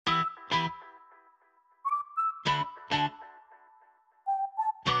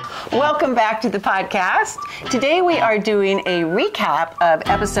Welcome back to the podcast. Today we are doing a recap of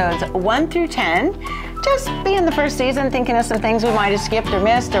episodes 1 through 10. Just being the first season, thinking of some things we might have skipped or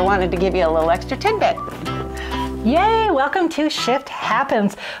missed or wanted to give you a little extra tidbit. Yay! Welcome to Shift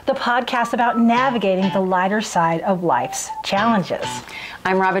Happens, the podcast about navigating the lighter side of life's challenges.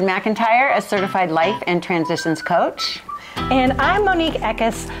 I'm Robin McIntire, a certified life and transitions coach. And I'm Monique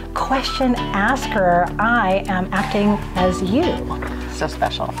Eckes, question asker. I am acting as you. So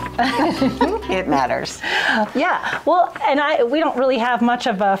special. It matters. Yeah. Well, and we don't really have much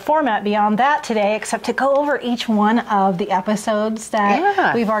of a format beyond that today, except to go over each one of the episodes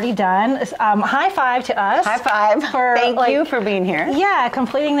that we've already done. High five to us. High five. Thank you for being here. Yeah,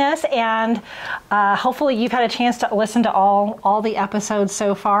 completing this, and hopefully you've had a chance to listen to all the episodes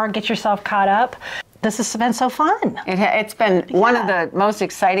so far. Get yourself caught up. This has been so fun. It's been one of the most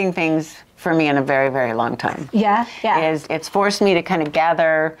exciting things for me in a very, very long time. Yeah. It's forced me to kind of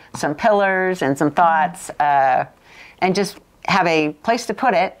gather some pillars and some thoughts and just have a place to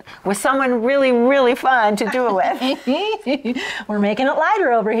put it with someone really, really fun to do it with. We're making it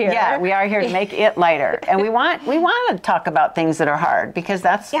lighter over here. Yeah, we are here to make it lighter. And we want to talk about things that are hard, because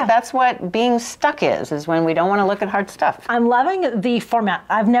that's what being stuck is when we don't want to look at hard stuff. I'm loving the format.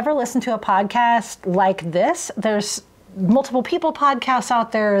 I've never listened to a podcast like this. There's multiple people podcasts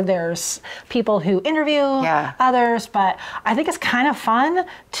out there. There's people who interview others, but I think it's kind of fun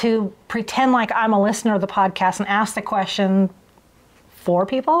to pretend like I'm a listener of the podcast and ask the question for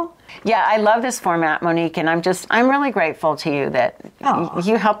people. Yeah, I love this format, Monique, and I'm really grateful to you that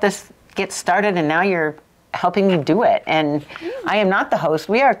you helped us get started, and now you're helping me do it. And I am not the host.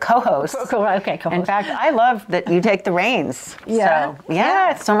 We are co-hosts. Okay, co-host. In fact, I love that you take the reins. Yeah. So,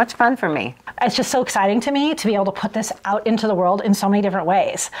 it's so much fun for me. It's just so exciting to me to be able to put this out into the world in so many different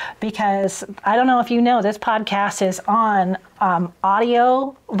ways, because I don't know if you know, this podcast is on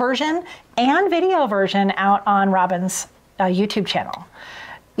audio version and video version out on Robin's YouTube channel.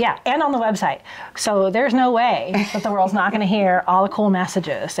 Yeah, and on the website. So there's no way that the world's not going to hear all the cool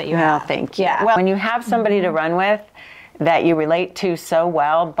messages that you have. Thank you. Yeah. Well, when you have somebody to run with that you relate to so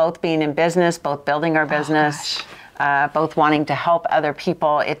well, both being in business, both building our business, both wanting to help other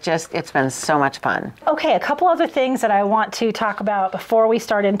people, it's been so much fun. Okay, a couple other things that I want to talk about before we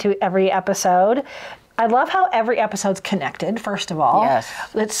start into every episode. I love how every episode's connected, first of all. Yes.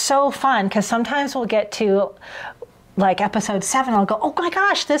 It's so fun, because sometimes we'll get to like episode 7, I'll go, oh my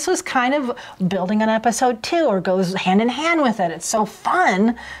gosh, this was kind of building on episode 2, or goes hand in hand with it. It's so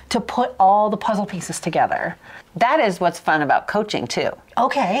fun to put all the puzzle pieces together. That is what's fun about coaching too.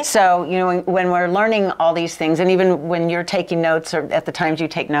 Okay. So, when we're learning all these things, and even when you're taking notes, or at the times you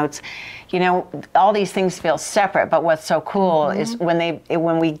take notes, all these things feel separate. But what's so cool is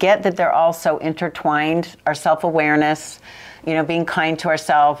when we get that they're all so intertwined, our self-awareness, being kind to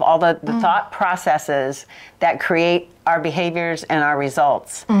ourselves, all the thought processes that create our behaviors and our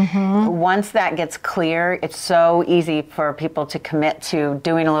results. Once that gets clear, it's so easy for people to commit to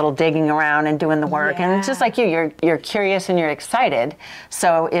doing a little digging around and doing the work. And it's just like you're curious and you're excited,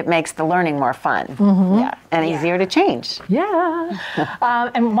 so it makes the learning more fun. And easier to change.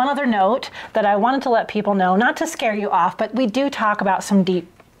 And one other note that I wanted to let people know, not to scare you off, but we do talk about some deep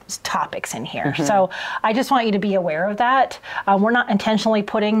topics in here. So I just want you to be aware of that. We're not intentionally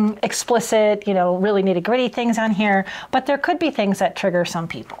putting explicit, really nitty-gritty things on here, but there could be things that trigger some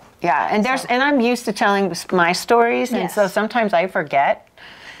people. Yeah, and and I'm used to telling my stories, and so sometimes I forget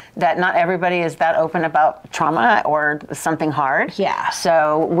that not everybody is that open about trauma or something hard. Yeah.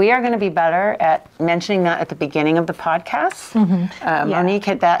 So we are going to be better at mentioning that at the beginning of the podcast. Monique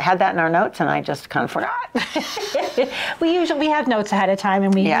had that in our notes, and I just kind of forgot. We have notes ahead of time,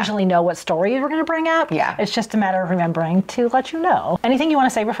 and we usually know what stories we're going to bring up. Yeah. It's just a matter of remembering to let you know. Anything you want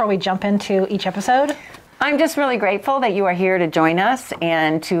to say before we jump into each episode? I'm just really grateful that you are here to join us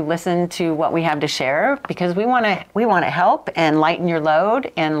and to listen to what we have to share, because we want to help and lighten your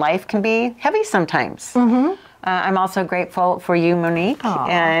load, and life can be heavy sometimes. I'm also grateful for you, Monique,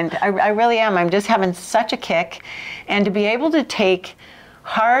 and I really am. I'm just having such a kick, and to be able to take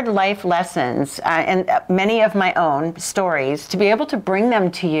hard life lessons and many of my own stories, to be able to bring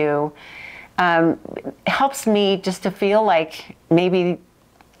them to you helps me just to feel like maybe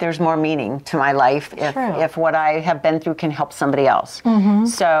there's more meaning to my life if what I have been through can help somebody else.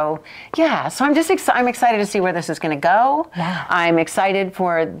 So I'm just I'm excited to see where this is going to go. I'm excited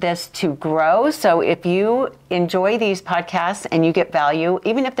for this to grow. So if you enjoy these podcasts and you get value,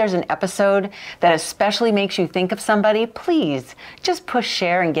 even if there's an episode that especially makes you think of somebody, please just push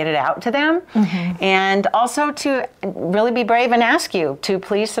share and get it out to them. And also to really be brave and ask you to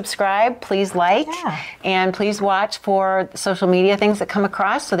please subscribe, please like, and please watch for social media things that come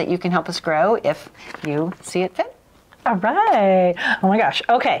across, so that you can help us grow if you see it fit. All right. Oh my gosh.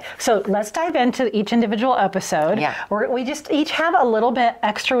 Okay. So let's dive into each individual episode. Yeah. We just each have a little bit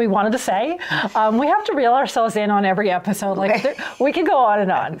extra we wanted to say. We have to reel ourselves in on every episode. Like we could go on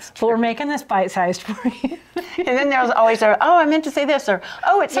and on. But we're making this bite-sized for you. And then there's always oh, I meant to say this, or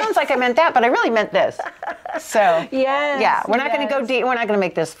oh, it sounds like I meant that, but I really meant this. So yeah, we're not going to go deep. We're not going to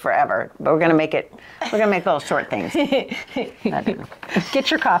make this forever, but we're going to make it. We're going to make little short things.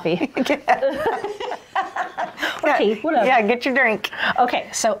 Get your coffee. Okay, whatever. Yeah, get your drink. Okay,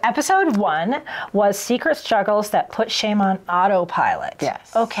 so episode 1 was secret struggles that put shame on autopilot.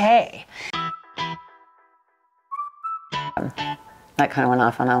 Yes. Okay. That kind of went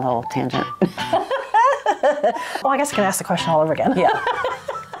off on a little tangent. Well, I guess I can ask the question all over again. Yeah.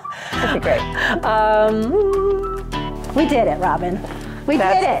 That'd be great. We did it, Robin. We did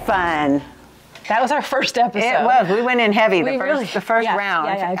it. That's fun. That was our first episode. It was. We went in heavy We the first yeah, round.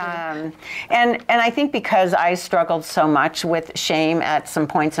 Yeah, and I think because I struggled so much with shame at some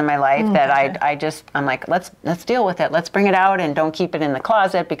points in my life that I'm like, let's deal with it. Let's bring it out and don't keep it in the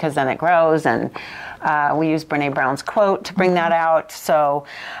closet because then it grows. And we use Brene Brown's quote to bring that out. So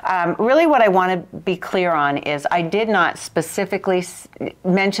really what I want to be clear on is I did not specifically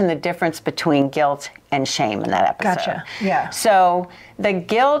mention the difference between guilt and shame in that episode. Gotcha. Yeah. So the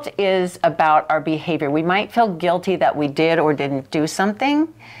guilt is about our behavior. We might feel guilty that we did or didn't do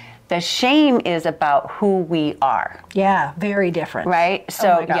something. The shame is about who we are. Yeah, very different. Right?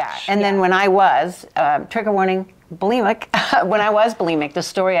 So, And then when I was, trigger warning, bulimic, when I was bulimic, the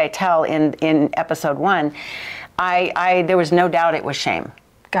story I tell in episode 1, there was no doubt it was shame.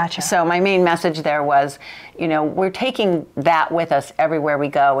 Gotcha. So my main message there was, we're taking that with us everywhere we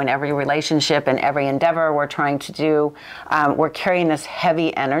go, in every relationship and every endeavor we're trying to do. We're carrying this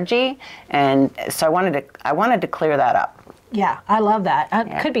heavy energy, and so I wanted to clear that up. Yeah, I love that.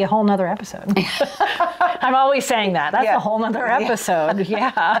 That could be a whole nother episode. I'm always saying that. That's a whole nother episode.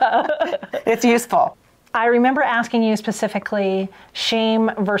 Yeah. It's useful. I remember asking you specifically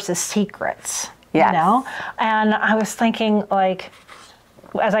shame versus secrets. Yes. And I was thinking, like,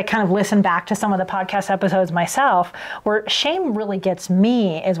 as I kind of listen back to some of the podcast episodes myself, where shame really gets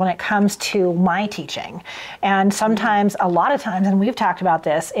me is when it comes to my teaching. And sometimes, a lot of times, and we've talked about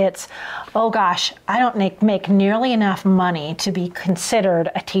this, it's, oh gosh, I don't make nearly enough money to be considered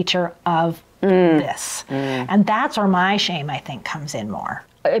a teacher of this. And that's where my shame, I think, comes in more.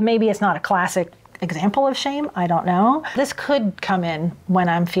 Maybe it's not a classic example of shame, I don't know. This could come in when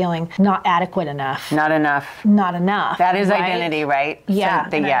I'm feeling not adequate enough. Not enough. That is right? Identity, right? Yeah,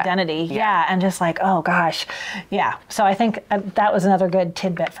 so identity. Yeah, and just like, oh gosh. Yeah, so I think that was another good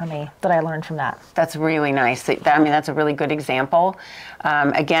tidbit for me that I learned from that. That's really nice. That's a really good example.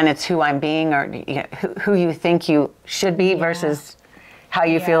 Again, it's who I'm being, or who you think you should be versus how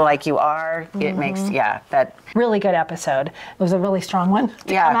you feel like you are. It makes, that. Really good episode. It was a really strong one.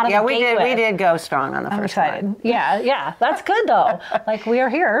 We did go strong on the first one. Yeah, that's good though. Like, we are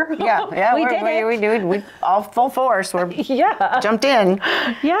here. We did it. We all full force. We're jumped in.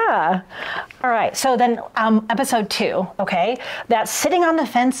 Yeah. All right. So then, episode 2. Okay, that sitting on the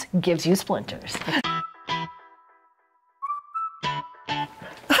fence gives you splinters.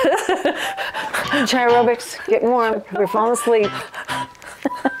 Chai aerobics, getting warm. We're falling asleep.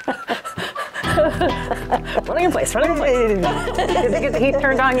 Running in place. Did they get the heat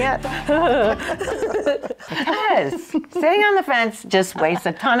turned on yet? Because sitting on the fence just wastes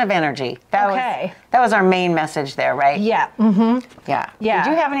a ton of energy. That was our main message there, right? Yeah. Mm-hmm. Yeah. Did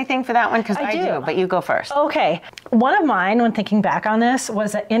you have anything for that one? Because I do, but you go first. Okay. One of mine, when thinking back on this,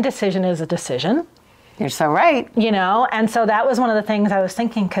 was that indecision is a decision. You're so right. And so that was one of the things I was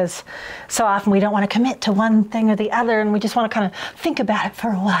thinking, because so often we don't want to commit to one thing or the other, and we just want to kind of think about it for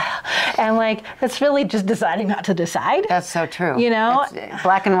a while. And like, it's really just deciding not to decide. That's so true. It's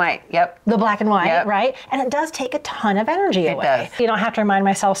black and white. Yep. The black and white, right? And it does take a ton of energy away. It does. You don't have to remind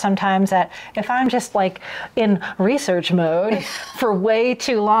myself sometimes that if I'm just like in research mode for way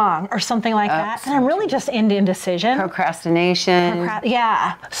too long or something like that, then I'm really just in indecision. Procrastination.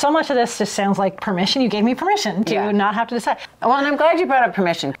 So much of this just sounds like permission. You gave me permission to not have to decide. Well, and I'm glad you brought up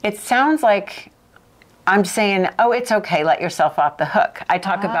permission. It sounds like I'm saying, oh, it's okay, let yourself off the hook. I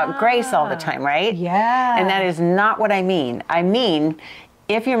talk about grace all the time, right? Yeah. And that is not what I mean. I mean,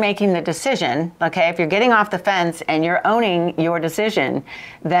 if you're making the decision, okay, if you're getting off the fence and you're owning your decision,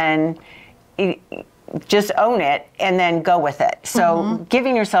 then just own it and then go with it. So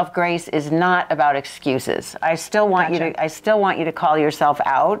giving yourself grace is not about excuses. I still want you to call yourself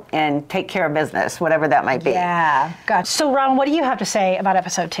out and take care of business, whatever that might be. Yeah. Gotcha. So Ron, what do you have to say about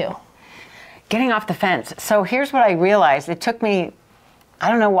episode 2? Getting off the fence. So here's what I realized. It took me I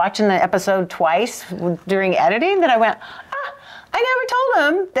don't know, watching the episode twice during editing that I went, I never told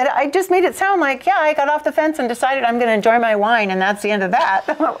him that. I just made it sound like, yeah, I got off the fence and decided I'm going to enjoy my wine, and that's the end of that.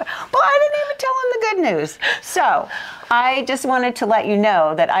 Well, I didn't even tell him the good news. So I just wanted to let you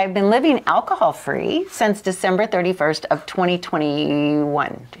know that I've been living alcohol-free since December 31st of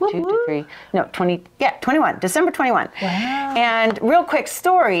 2021. 21, December 21. Wow. And real quick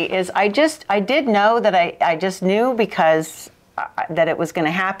story is I did know that I just knew because that it was going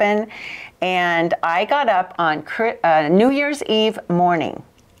to happen. And I got up on New Year's Eve morning,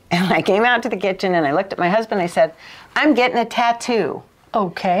 and I came out to the kitchen and I looked at my husband and I said, I'm getting a tattoo.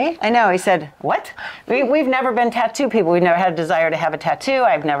 Okay. I know. He said, what? We've never been tattoo people. We've never had a desire to have a tattoo.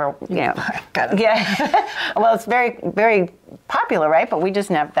 I've never, Got it. Yeah. Well, it's very, very popular, right? But we just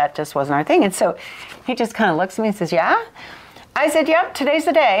never, that just wasn't our thing. And so he just kind of looks at me and says, yeah? I said, yep, today's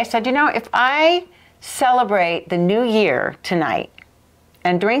the day. I said, if I celebrate the new year tonight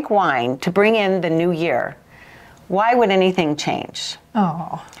and drink wine to bring in the new year, why would anything change?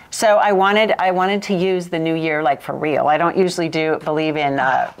 Oh. So I wanted to use the new year like for real. I don't usually believe in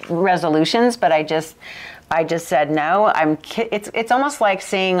resolutions, but I just said no. It's almost like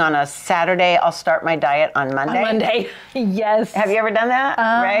saying on a Saturday I'll start my diet on Monday. On Monday, yes. Have you ever done that?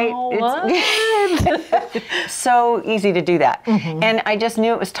 Right? It's so easy to do that. Mm-hmm. And I just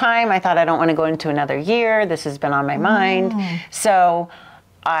knew it was time. I thought I don't want to go into another year. This has been on my mind. So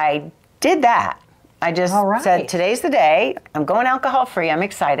I did that. I just said, today's the day. I'm going alcohol free. I'm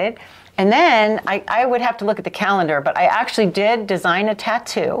excited. And then I would have to look at the calendar, but I actually did design a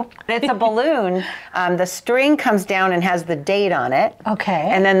tattoo. It's a balloon. The string comes down and has the date on it. Okay.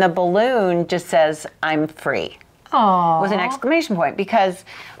 And then the balloon just says, I'm free. Aww. With an exclamation point, because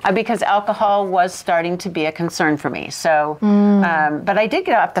alcohol was starting to be a concern for me. So, but I did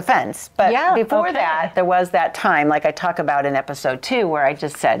get off the fence. But before that, there was that time, like I talk about in episode 2, where I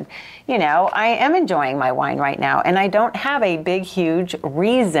just said, I am enjoying my wine right now, and I don't have a big, huge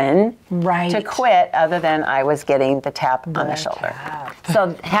reason to quit other than I was getting the tap on the shoulder.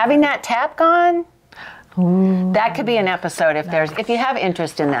 So having that tap gone, that could be an episode if you have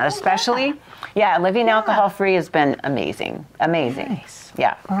interest in that, especially. Yeah, living alcohol-free has been amazing. Amazing. Nice.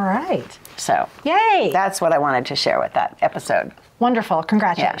 Yeah. All right. So, yay. That's what I wanted to share with that episode. Wonderful.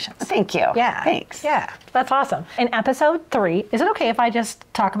 Congratulations. Yeah. Thank you. Yeah. Thanks. Yeah. That's awesome. In episode 3, is it okay if I just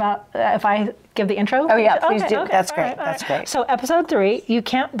talk about, if I give the intro? Oh, yeah, please do. Okay. That's All great. right. That's great. So, episode 3, you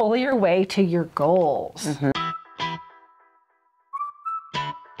can't bully your way to your goals. Mm-hmm.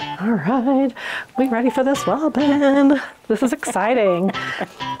 All right, we ready for this? Well, Ben, this is exciting.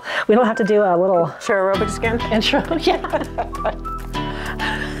 We don't have to do a little aerobics again? Intro. Yeah.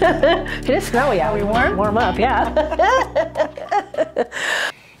 It is snowy out. Are we warm? Warm up, yeah.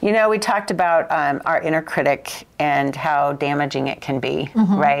 We talked about our inner critic and how damaging it can be,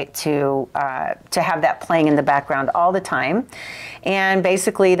 right? To have that playing in the background all the time, and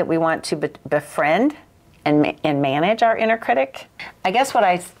basically that we want to befriend and manage our inner critic. I guess what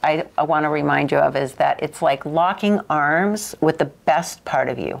I want to remind you of is that it's like locking arms with the best part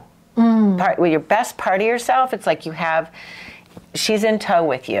of you. With your best part of yourself, it's like she's in tow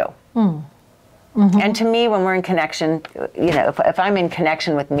with you. And to me, when we're in connection, if I'm in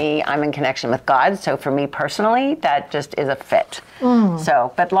connection with me, I'm in connection with God. So for me personally, that just is a fit.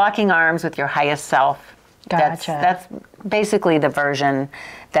 So, but locking arms with your highest self, Gotcha. That's basically the version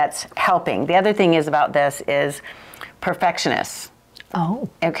that's helping. The other thing is about this is perfectionists. Oh.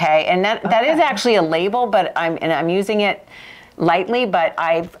 Okay, and that is actually a label, but I'm using it lightly. But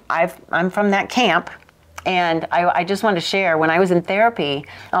I'm from that camp, and I just want to share. When I was in therapy,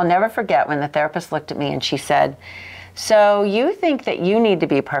 I'll never forget when the therapist looked at me and she said, "So you think that you need to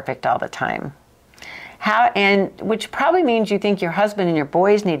be perfect all the time? Which probably means you think your husband and your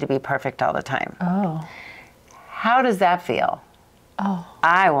boys need to be perfect all the time. Oh. How does that feel?" Oh.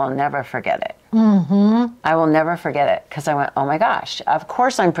 I will never forget it. I will never forget it, because I went, oh my gosh, of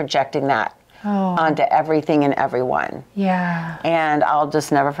course I'm projecting that onto everything and everyone. Yeah. And I'll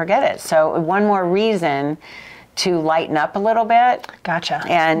just never forget it. So one more reason to lighten up a little bit. Gotcha.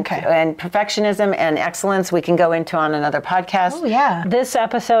 And perfectionism and excellence we can go into on another podcast. Oh yeah. This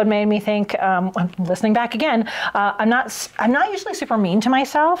episode made me think, I'm listening back again, I'm not usually super mean to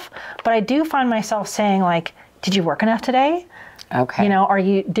myself, but I do find myself saying, like, did you work enough today? Okay.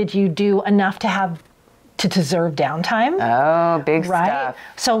 Did you do enough to deserve downtime? Oh, big stuff.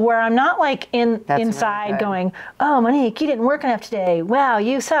 So where I'm not like inside really going, oh, Monique, you didn't work enough today. Wow,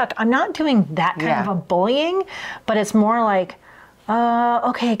 you suck. I'm not doing that kind of a bullying, but it's more like,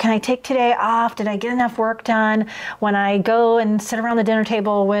 okay, can I take today off? Did I get enough work done? When I go and sit around the dinner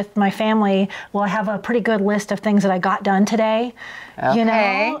table with my family, will I have a pretty good list of things that I got done today? Okay. You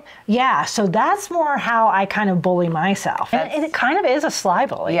know? Yeah, so that's more how I kind of bully myself. And it kind of is a sly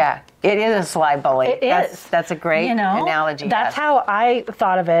bully. Yeah, it is a sly bully. It is. That's a great analogy. That's how I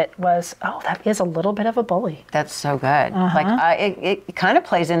thought of it was, that is a little bit of a bully. That's so good. Like it kind of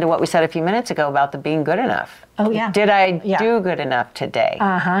plays into what we said a few minutes ago about the being good enough. Oh, yeah. Did I do good enough today?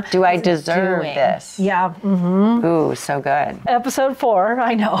 Do I deserve this? Yeah. Ooh, so good. Episode 4,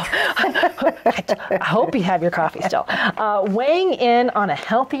 I know. I hope you have your coffee still. Weighing in on a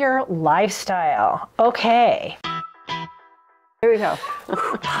healthier lifestyle. Okay. Here we go.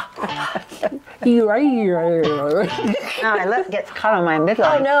 My lip gets caught on my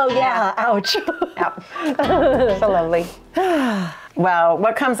midline. Oh, no, yeah. Ouch. Yep. So lovely. Well,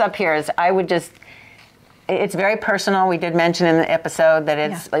 what comes up here is it's very personal. We did mention in the episode that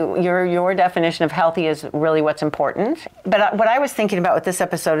it's your definition of healthy is really what's important. But what I was thinking about with this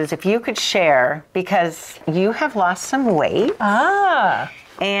episode is if you could share, because you have lost some weight.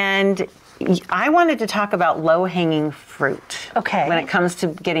 And I wanted to talk about low-hanging fruit. Okay. When it comes to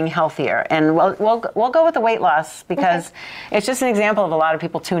getting healthier, and we'll go with the weight loss because it's just an example of a lot of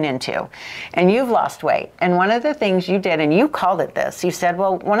people tune into. And you've lost weight, and one of the things you did, and you called it this. You said,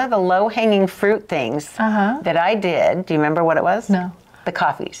 "Well, one of the low-hanging fruit things that I did." Do you remember what it was? No. The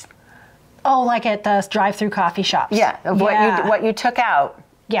coffees. Oh, like at the drive-through coffee shops. Yeah. What you took out.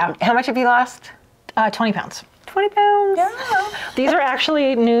 Yeah. How much have you lost? 20 pounds. 20 pounds. Yeah. These are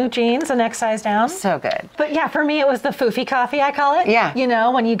actually new jeans, the next size down. So good. But yeah, for me, it was the foofy coffee, I call it. Yeah. You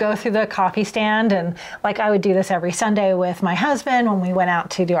know, when you go through the coffee stand, and like I would do this every Sunday with my husband when we went out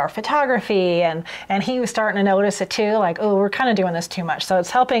to do our photography, and he was starting to notice it too, like, oh, we're kind of doing this too much. So it's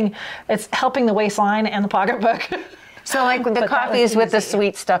helping the waistline and the pocketbook. So like the coffees with the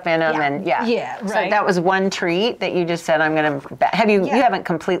sweet stuff in them, and right. So that was one treat that you just said, I'm going to. Have you? You haven't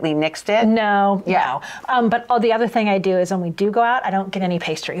completely nixed it. No. But the other thing I do is when we do go out, I don't get any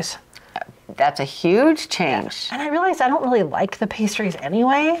pastries. That's a huge change. And I realized I don't really like the pastries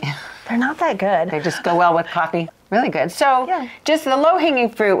anyway. They're not that good. They just go well with coffee. Really good. So just the low-hanging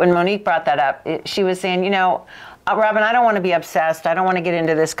fruit. When Monique brought that up, she was saying, Robin, I don't want to be obsessed. I don't want to get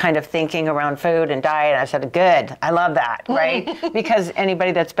into this kind of thinking around food and diet. I said, good. I love that, right? Because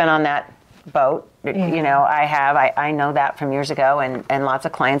anybody that's been on that boat, I know that from years ago, and lots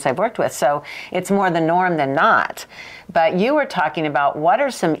of clients I've worked with. So it's more the norm than not. But you were talking about what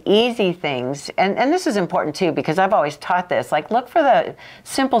are some easy things, and this is important too, because I've always taught this, like look for the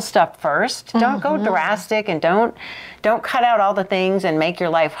simple stuff first. Don't go drastic, and don't cut out all the things and make your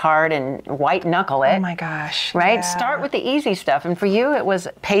life hard and white knuckle it. Oh my gosh. Right? Yeah. Start with the easy stuff. And for you, it was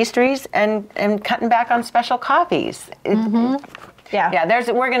pastries and cutting back on special coffees. Yeah,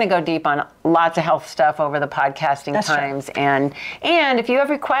 we're going to go deep on lots of health stuff over the podcasting times. True. And if you have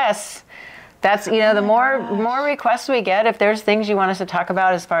requests, that's, the more requests we get, if there's things you want us to talk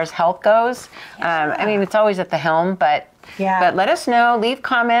about as far as health goes, it's always at the helm, but let us know, leave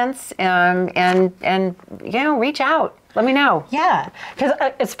comments, and reach out. Let me know. Yeah, because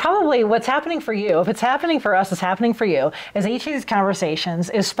it's probably what's happening for you. If it's happening for us, it's happening for you. Is each of these conversations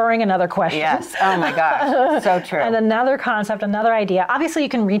is spurring another question. Yes. Oh my gosh. So true. And another concept, another idea. Obviously, you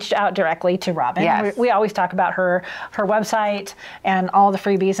can reach out directly to Robin. Yes. We always talk about her website and all the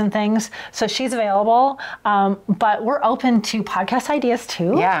freebies and things. So she's available. But we're open to podcast ideas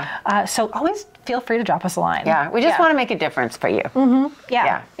too. Yeah. So always feel free to drop us a line. Yeah. We just want to make a difference for you. Mm-hmm.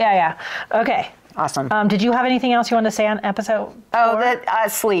 Yeah. Okay. Awesome. Did you have anything else you wanted to say on episode 4?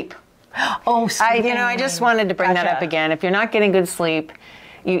 Sleep. Oh, sleep. I just wanted to bring that up again. If you're not getting good sleep,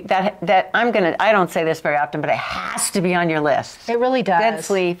 I don't say this very often, but it has to be on your list. It really does. Good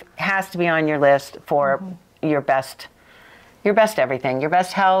sleep has to be on your list for your best everything, your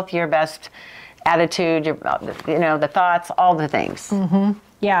best health, your best attitude, the thoughts, all the things. Mm-hmm.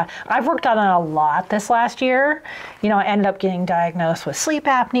 Yeah, I've worked on it a lot this last year. I ended up getting diagnosed with sleep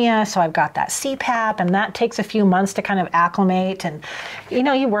apnea, so I've got that CPAP, and that takes a few months to kind of acclimate. And,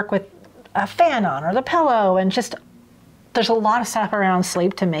 you work with a fan on or the pillow, and just there's a lot of stuff around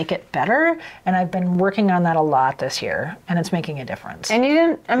sleep to make it better. And I've been working on that a lot this year, and it's making a difference. And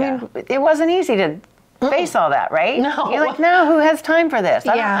you didn't, it wasn't easy to face all that, right? No. You're like, no, who has time for this?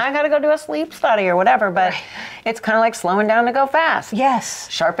 I got to go do a sleep study or whatever, but it's kind of like slowing down to go fast. Yes.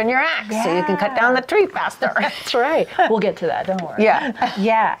 Sharpen your axe so you can cut down the tree faster. That's right. We'll get to that, don't worry.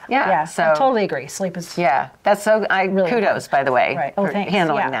 Yeah. So I totally agree. Sleep is that's so, really kudos, by the way, right. for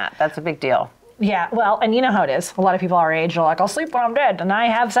handling that. That's a big deal. Yeah, well, and you know how it is. A lot of people our age are like, I'll sleep when I'm dead. And I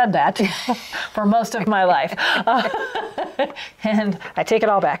have said that for most of my life. And I take it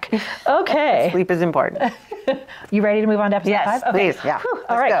all back. Okay. Sleep is important. You ready to move on to episode 5? Yes, Okay. please. Yeah. Whew.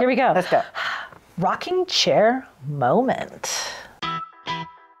 All right, here we go. Let's go. Rocking chair moment.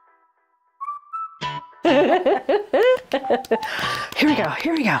 Here we go.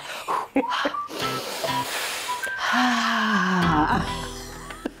 Here we go.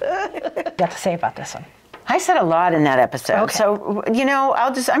 What to say about this one? I said a lot in that episode. Okay. So, I'm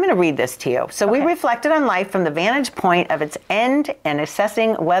going to read this to you. So we reflected on life from the vantage point of its end and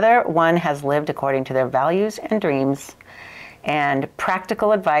assessing whether one has lived according to their values and dreams, and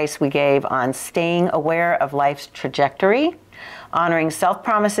practical advice we gave on staying aware of life's trajectory, honoring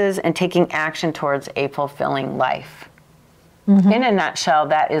self-promises, and taking action towards a fulfilling life. Mm-hmm. In a nutshell,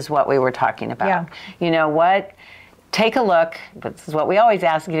 that is what we were talking about. Yeah. You know what? Take a look. This is what we always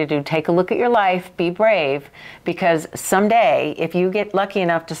ask you to do. Take a look at your life. Be brave, because someday, if you get lucky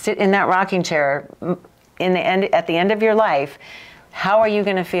enough to sit in that rocking chair at the end of your life, how are you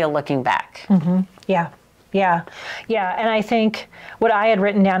going to feel looking back? Mm-hmm. Yeah. And I think what I had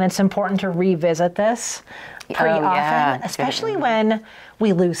written down, it's important to revisit this pretty often, especially when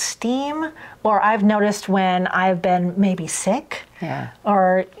we lose steam, or I've noticed when I've been maybe sick,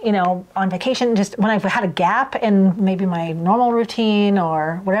 or on vacation, just when I've had a gap in maybe my normal routine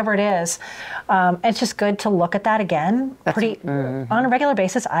or whatever it is. It's just good to look at that again on a regular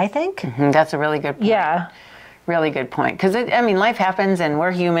basis, I think. Mm-hmm. That's a really good point. Yeah. Really good point. Because, life happens and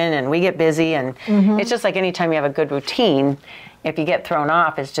we're human and we get busy, and it's just like anytime you have a good routine, if you get thrown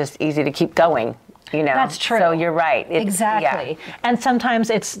off, it's just easy to keep going. That's true. So you're right. Exactly. Yeah. And sometimes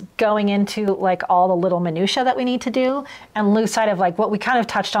it's going into like all the little minutia that we need to do and lose sight of like what we kind of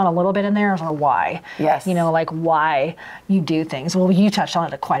touched on a little bit in there is why. Yes. Like why you do things. Well, you touched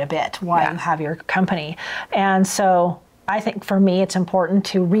on it quite a bit, why you have your company. And so I think for me, it's important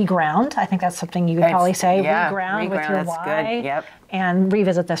to reground. I think that's something you could probably say. Reground with your why. Good. Yep. And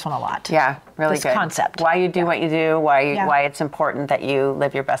revisit this one a lot. Yeah, really this good. Concept. Why you do what you do, why it's important that you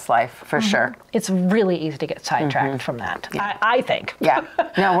live your best life, for sure. It's really easy to get sidetracked from that, I think. Yeah.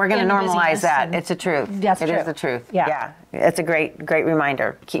 No, we're going to normalize that. It's the truth. That's true. It is the truth. Yeah. It's a great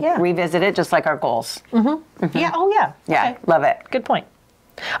reminder. Revisit it just like our goals. Mm-hmm. Mm-hmm. Yeah, oh yeah. Yeah, okay. Love it. Good point.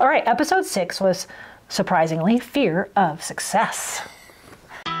 All right, episode 6 was, surprisingly, fear of success.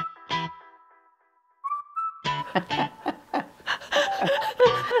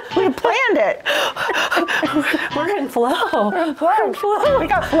 We planned it. We're in flow. We're in flow. We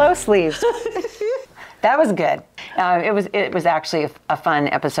got flow sleeves. That was good. It was actually a fun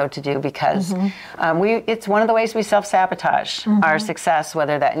episode to do because it's one of the ways we self-sabotage our success,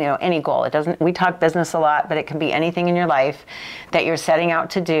 whether that any goal. It doesn't. We talk business a lot, but it can be anything in your life that you're setting out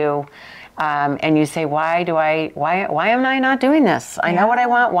to do. And you say, why am I not doing this? I know what I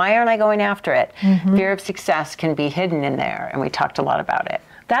want. Why aren't I going after it? Fear of success can be hidden in there, and we talked a lot about it.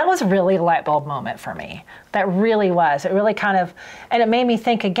 That was really a light bulb moment for me. That really was. It really and it made me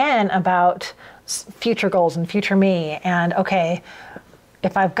think again about future goals and future me. And okay,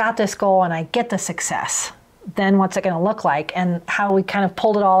 if I've got this goal and I get the success, then what's it going to look like? And how we kind of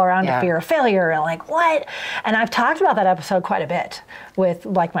pulled it all around to fear of failure and like, what? And I've talked about that episode quite a bit with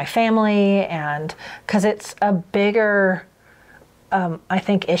like my family, and because it's a bigger, I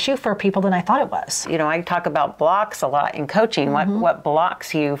think, issue for people than I thought it was. I talk about blocks a lot in coaching. What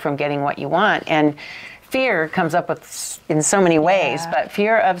blocks you from getting what you want? And fear comes up in so many ways, but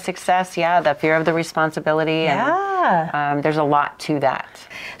fear of success, the fear of the responsibility, and there's a lot to that.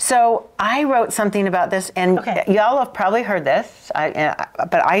 So I wrote something about this, and y'all have probably heard this,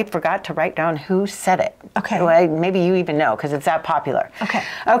 but I forgot to write down who said it. Okay. Well, maybe you even know, because it's that popular.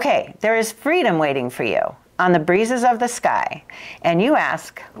 Okay, there is freedom waiting for you on the breezes of the sky, and you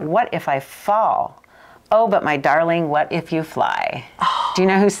ask, what if I fall? Oh, but my darling, what if you fly? Oh. Do you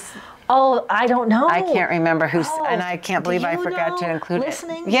know who's... Oh, I don't know. I can't remember who's, and I can't believe I forgot to include it.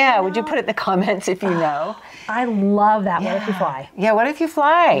 Yeah, would you put it in the comments if you know? I love that. What if you fly? Yeah, what if you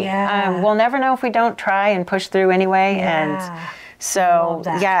fly? Yeah. We'll never know if we don't try and push through anyway. Yeah. And so,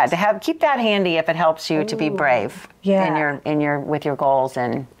 keep that handy if it helps you to be brave in your with your goals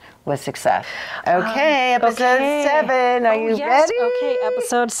and with success. Okay, episode 7. Are you ready? Okay,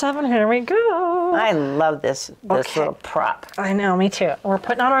 episode 7. Here we go. I love this little prop. I know, me too. We're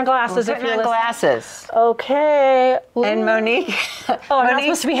putting on our glasses. We're putting on glasses. Okay. Ooh. And Monique. Oh, I'm not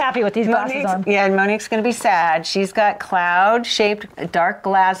supposed to be happy with these glasses on. Yeah, and Monique's going to be sad. She's got cloud-shaped dark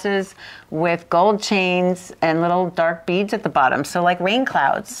glasses with gold chains and little dark beads at the bottom, so like rain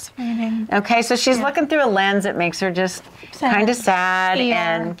clouds. Okay, so she's looking through a lens that makes her just kind of sad.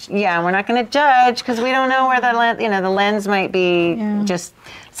 Yeah. And we're not going to judge because we don't know where the lens might be just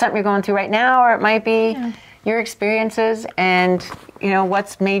something you're going through right now, or it might be your experiences and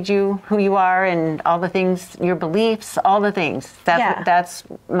what's made you who you are and all the things, your beliefs, all the things. That's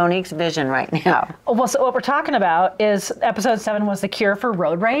Monique's vision right now. Well, so what we're talking about is episode 7 was the cure for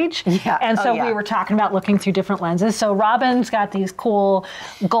road rage. Yeah. And so we were talking about looking through different lenses. So Robin's got these cool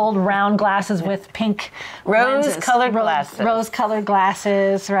gold round glasses with pink rose-colored glasses. Rose-colored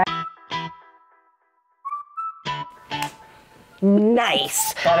glasses, right?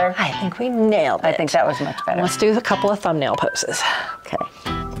 Nice. Better? I think we nailed it. I think that was much better. Let's do a couple of thumbnail poses. Okay.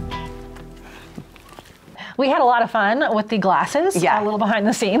 We had a lot of fun with the glasses. Yeah. A little behind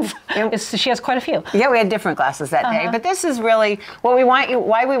the scenes. She has quite a few. Yeah, we had different glasses that day, but this is really why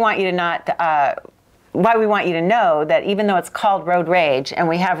we want you to know that even though it's called road rage, and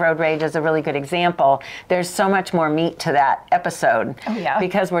we have road rage as a really good example, there's so much more meat to that episode. Oh, yeah.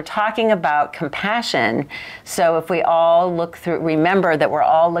 Because we're talking about compassion. So if we all remember that we're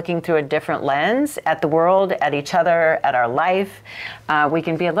all looking through a different lens at the world, at each other, at our life, we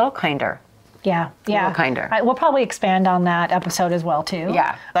can be a little kinder. Yeah. A little kinder. We'll probably expand on that episode as well, too.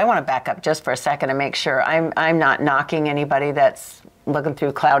 Yeah. I want to back up just for a second and make sure I'm not knocking anybody that's looking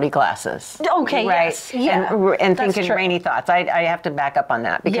through cloudy glasses. Okay, right? yes. Yeah. And That's thinking true. rainy thoughts. I have to back up on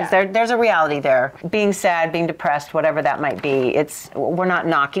that because there's a reality there. Being sad, being depressed, whatever that might be, we're not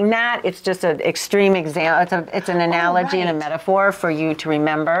knocking that. It's just an extreme example. It's an analogy and a metaphor for you to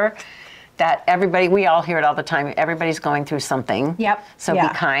remember that we all hear it all the time, everybody's going through something. Yep. So be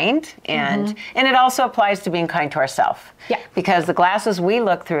kind. And it also applies to being kind to ourselves. Yeah. Because the glasses we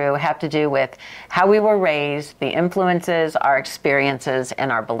look through have to do with how we were raised, the influences, our experiences,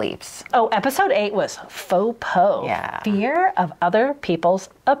 and our beliefs. Oh, episode 8 was faux po. Yeah. Fear of other people's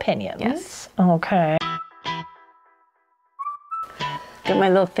opinions. Yes. Okay. Get my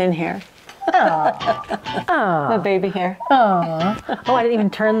little thin hair. My baby hair. Oh, I didn't even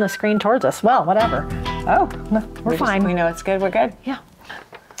turn the screen towards us. Well, whatever. Oh, no, we're fine. We know it's good. We're good. Yeah.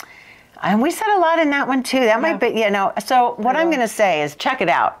 And we said a lot in that one too. That might be, So what I'm going to say is check it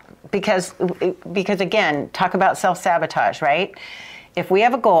out because again, talk about self-sabotage, right? If we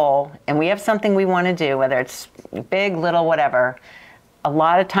have a goal and we have something we want to do, whether it's big, little, whatever, a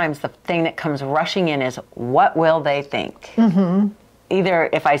lot of times the thing that comes rushing in is, what will they think? Mm-hmm. Either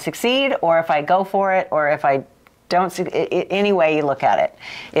if I succeed or if I go for it or if I don't, any way you look at it.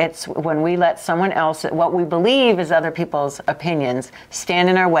 It's when we let someone else, what we believe is other people's opinions, stand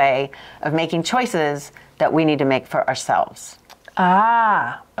in our way of making choices that we need to make for ourselves.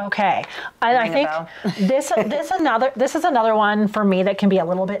 Ah, okay. I think this is another one for me that can be a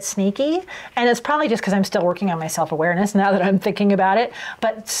little bit sneaky, and it's probably just because I'm still working on my self-awareness now that I'm thinking about it.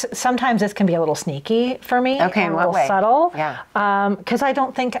 But sometimes this can be a little sneaky for me. Okay, in what way? Subtle. Yeah. Because I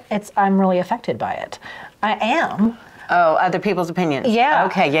don't think I'm really affected by it. I am. Oh, other people's opinions. Yeah.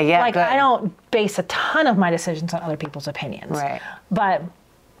 Okay. Yeah. Like good. I don't base a ton of my decisions on other people's opinions. Right. But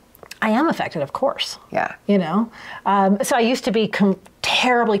I am affected, of course. Yeah. So I used to be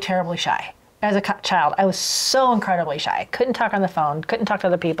terribly, terribly shy. As a child, I was so incredibly shy. Couldn't talk on the phone, couldn't talk to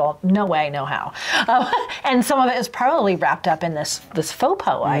other people. No way, no how. And some of it is probably wrapped up in this faux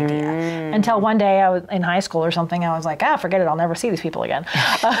po idea. Until one day I was in high school or something, I was like, forget it, I'll never see these people again.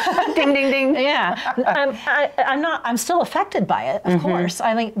 Ding, ding, ding. Yeah. I'm still affected by it, of course.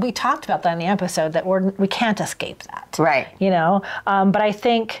 I think we talked about that in the episode, that we can't escape that. Right. But I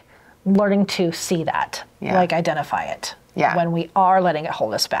think learning to see that, like identify it, when we are letting it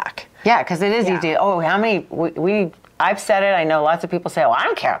hold us back. Yeah, because it is easy. Oh, how many, I've said it, I know lots of people say, I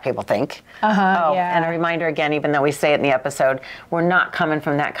don't care what people think. And a reminder again, even though we say it in the episode, we're not coming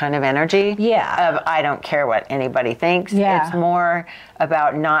from that kind of energy of I don't care what anybody thinks. Yeah. It's more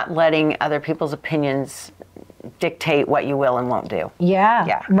about not letting other people's opinions dictate what you will and won't do.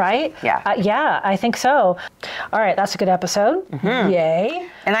 Yeah. Right? Yeah. I think so. All right, that's a good episode. Yay.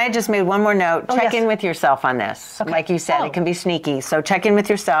 And I just made one more note. Check in with yourself on this. Okay. Like you said, it can be sneaky. So check in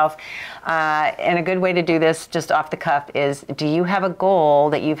with yourself. And a good way to do this, just off the cuff, is do you have a goal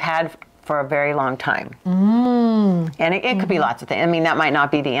that you've had for a very long time? And it could be lots of things. I mean, that might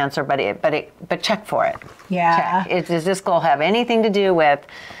not be the answer, but check for it. Yeah. Check. Does this goal have anything to do with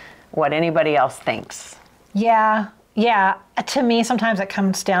what anybody else thinks? Yeah. to me, sometimes it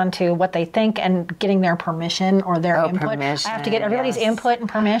comes down to what they think and getting their permission or their input. Permission, I have to get everybody's input and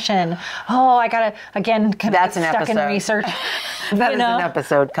permission. Oh, I gotta again kind That's of an stuck in episode. research. That is an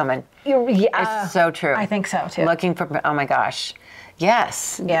episode coming. Yeah, It's so true. I think so too. Looking for, oh my gosh.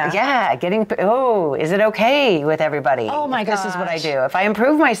 Yes. Yeah. Yeah. Is it okay with everybody? Oh my This is what I gosh. do. If I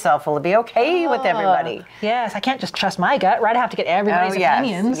improve myself, will it be okay with everybody? Yes, I can't just trust my gut, right? I have to get everybody's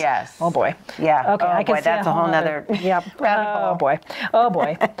opinions. Yes. Oh boy. Yeah. Okay. Oh I can boy, see that's a whole nother Yep. rabbit Oh hole. boy. Oh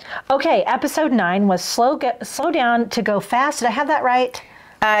boy. Okay. Episode 9 was slow down to go fast. Did I have that right?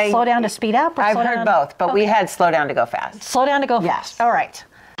 Slow down to speed up. Or I've slow heard down? both, but we had slow down to go fast. Slow down to go Yes. fast. All right.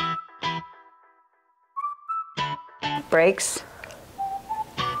 Brakes.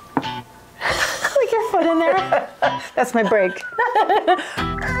 Put your foot in there. That's my break.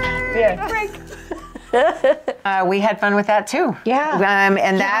 Yeah. Break. We had fun with that too. Yeah.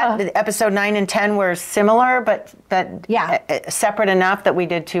 And that episode 9 and 10 were similar, but separate enough that we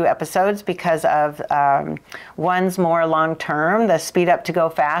did 2 episodes because of one's more long term. The speed up to go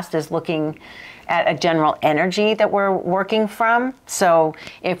fast is looking at a general energy that we're working from. So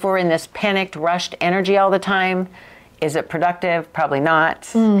if we're in this panicked, rushed energy all the time, is it productive? Probably not.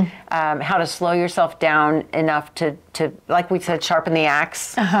 How to slow yourself down enough to like we said, sharpen the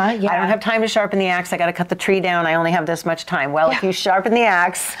axe. Yeah. I don't have time to sharpen the axe. I got to cut the tree down. I only have this much time. Well, if you sharpen the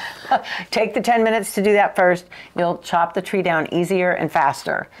axe, take the 10 minutes to do that first, you'll chop the tree down easier and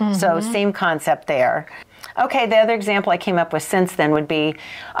faster. So same concept there. Okay, the other example I came up with since then would be,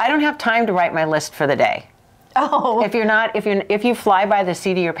 I don't have time to write my list for the day. Oh. If you fly by the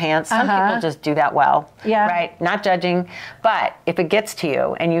seat of your pants, some people just do that well. Yeah. Right? Not judging. But if it gets to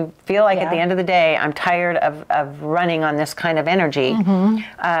you and you feel like at the end of the day, I'm tired of running on this kind of energy,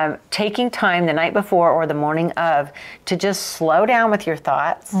 taking time the night before or the morning of to just slow down with your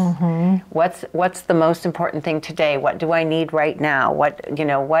thoughts. What's the most important thing today? What do I need right now?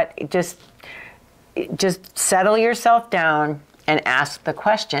 Just settle yourself down and ask the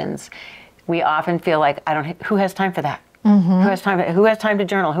questions. We often feel like, who has time for that? Who has time to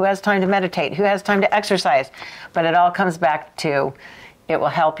journal? Who has time to meditate? Who has time to exercise? But it all comes back to, it will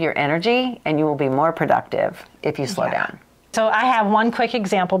help your energy and you will be more productive if you slow down. So I have one quick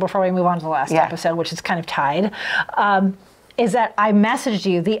example before we move on to the last episode, which is kind of tied. Is that I messaged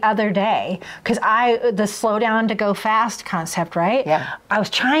you the other day because the slow down to go fast concept, right? Yeah. I was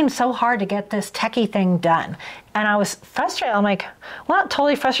trying so hard to get this techie thing done. And I was frustrated. I'm like, well, not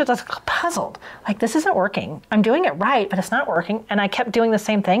totally frustrated, I was puzzled. Like, this isn't working. I'm doing it right, but it's not working. And I kept doing the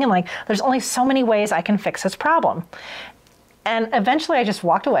same thing. And like, there's only so many ways I can fix this problem. And eventually I just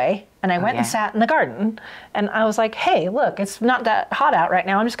walked away and I went and sat in the garden. And I was like, hey, look, it's not that hot out right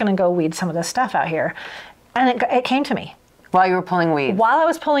now. I'm just going to go weed some of this stuff out here. And it came to me. While you were pulling weeds? While I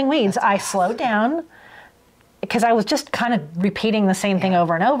was pulling weeds, I slowed down because I was just kind of repeating the same thing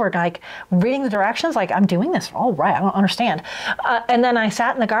over and over, like reading the directions, like I'm doing this all right, I don't understand. And then I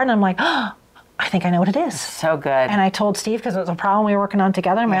sat in the garden, I'm like, oh, I think I know what it is. So good. And I told Steve, because it was a problem we were working on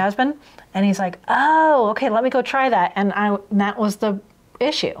together, my husband, and he's like, oh, okay, let me go try that. And that was the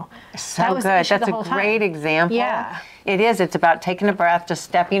issue. So good. That's a great example. Yeah. It is. It's about taking a breath, just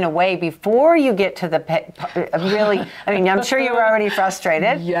stepping away before you get to the really. I mean, I'm sure you were already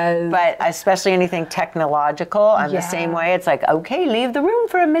frustrated. Yes. But especially anything technological, I'm the same way. It's like, okay, leave the room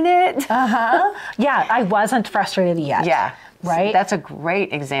for a minute. Yeah, I wasn't frustrated yet. Yeah. Right? That's a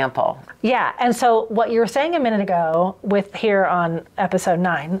great example. Yeah, and so what you were saying a minute ago with here on episode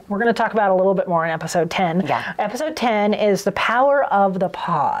 9, we're going to talk about a little bit more in episode 10. Yeah. Episode 10 is the power of the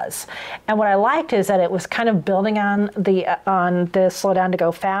pause. And what I liked is that it was kind of building on the slow down to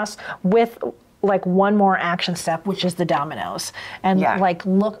go fast with like one more action step, which is the dominoes. And like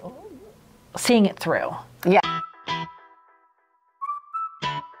seeing it through. Yeah.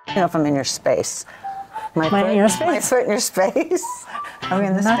 I don't know if I'm in your space. My foot in your space. Are we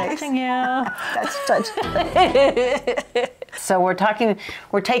in the Not space? touching you. That's touching. So we're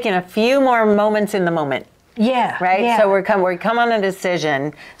taking a few more moments in the moment. Yeah. Right? Yeah. So we come on a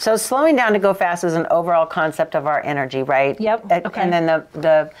decision. So slowing down to go fast is an overall concept of our energy, right? Yep. Okay. And then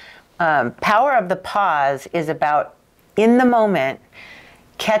the power of the pause is about, in the moment,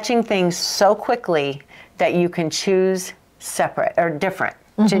 catching things so quickly that you can choose separate or different.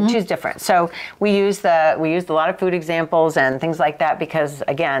 Choose different. So we used a lot of food examples and things like that because,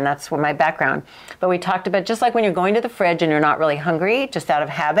 again, that's my background. But we talked about just like when you're going to the fridge and you're not really hungry, just out of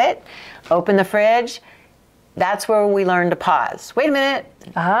habit, open the fridge. That's where we learn to pause. Wait a minute.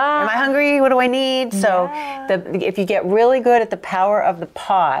 Am I hungry? What do I need? So if you get really good at the power of the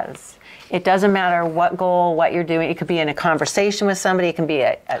pause, It doesn't matter what goal, what you're doing. It could be in a conversation with somebody. It can be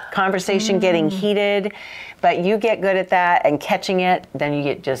a conversation getting heated. But you get good at that and catching it, then you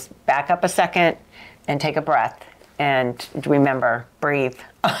get just back up a second and take a breath. And remember, breathe.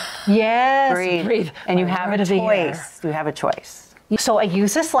 Yes, breathe. And you have a choice. You have a choice. So I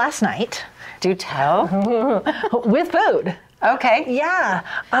used this last night. Do tell. With food. Okay. Yeah.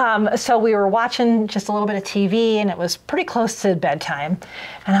 So we were watching just a little bit of TV, and it was pretty close to bedtime.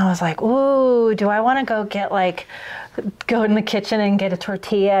 And I was like, ooh, do I want to go in the kitchen and get a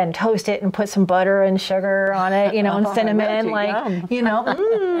tortilla and toast it and put some butter and sugar on it, and cinnamon, And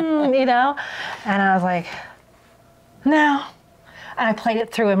I was like, no. And I played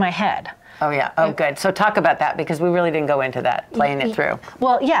it through in my head. Oh, yeah. Oh, good. So talk about that, because we really didn't go into that, playing it through.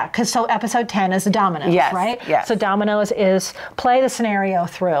 Well, yeah, because so episode 10 is the dominoes, yes, right? Yes. So dominoes is play the scenario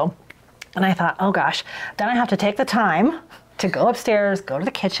through. And I thought, oh gosh, then I have to take the time to go upstairs, go to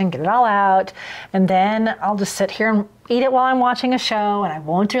the kitchen, get it all out, and then I'll just sit here and eat it while I'm watching a show, and I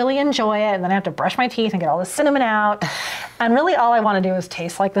won't really enjoy it, and then I have to brush my teeth and get all the cinnamon out. And really all I want to do is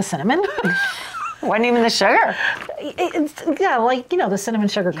taste like the cinnamon. Wasn't even the sugar. The cinnamon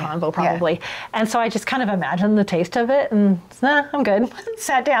sugar combo probably. Yeah. And so I just kind of imagined the taste of it, and I'm good.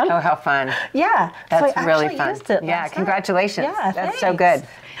 Sat down. Oh, how fun. Yeah. That's so really fun. Used it yeah, congratulations. Yeah, that's thanks. so good.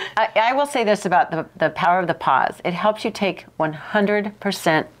 I will say this about the power of the pause. It helps you take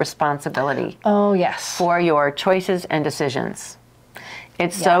 100% responsibility. Oh, yes. For your choices and decisions.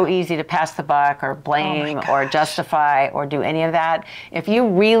 It's so easy to pass the buck or blame or justify or do any of that. If you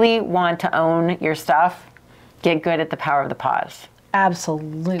really want to own your stuff, get good at the power of the pause.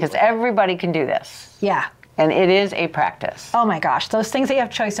 Absolutely. Because everybody can do this. Yeah. And it is a practice. Oh my gosh, those things that you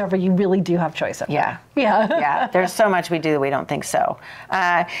have choice over, you really do have choice over. Yeah. Yeah. Yeah. There's so much we do that we don't think so.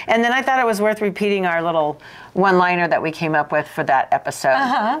 And then I thought it was worth repeating our little one-liner that we came up with for that episode.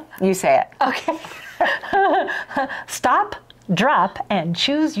 Uh-huh. You say it. Okay. Stop, drop, and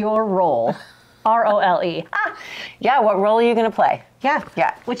choose your role. ROLE. Yeah, what role are you going to play? Yeah.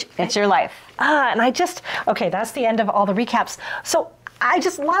 Yeah. It's your life. And that's the end of all the recaps. So I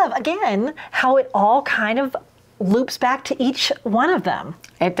just love, again, how it all kind of loops back to each one of them.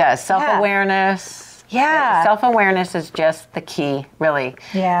 It does. Self-awareness. Yeah. Self-awareness is just the key, really.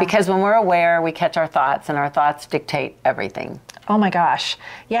 Yeah. Because when we're aware, we catch our thoughts, and our thoughts dictate everything. Oh my gosh.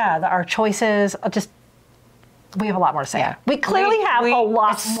 Yeah, our choices, we have a lot more to say. Yeah. We clearly have a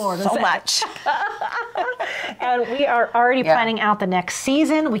lot more to say. So much. And we are already planning out the next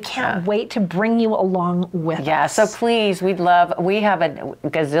season. We can't wait to bring you along with us. Yeah, so please, we have a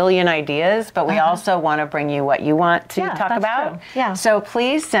gazillion ideas, but we also want to bring you what you want to talk about. True. Yeah. So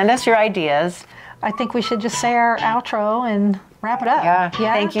please send us your ideas. I think we should just say our outro and wrap it up. Yeah.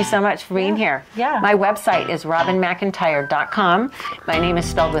 Thank you so much for being here. Yeah. My website is robinmcintire.com. My name is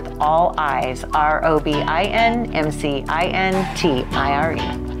spelled with all I's, ROBINMCINTIRE.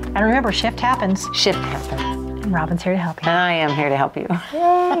 And remember, shift happens. Shift happens. And Robin's here to help you. And I am here to help you.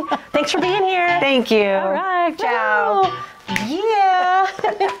 Yay. Thanks for being here. Thank you. All right. Ciao. Yeah.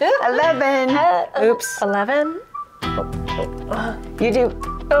 11. Oops. 11. You do.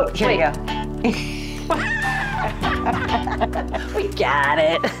 Oh, here we go. We got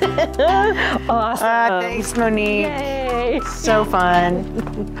it. Awesome. Thanks, Monique. Yay. So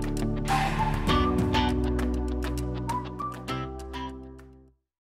fun.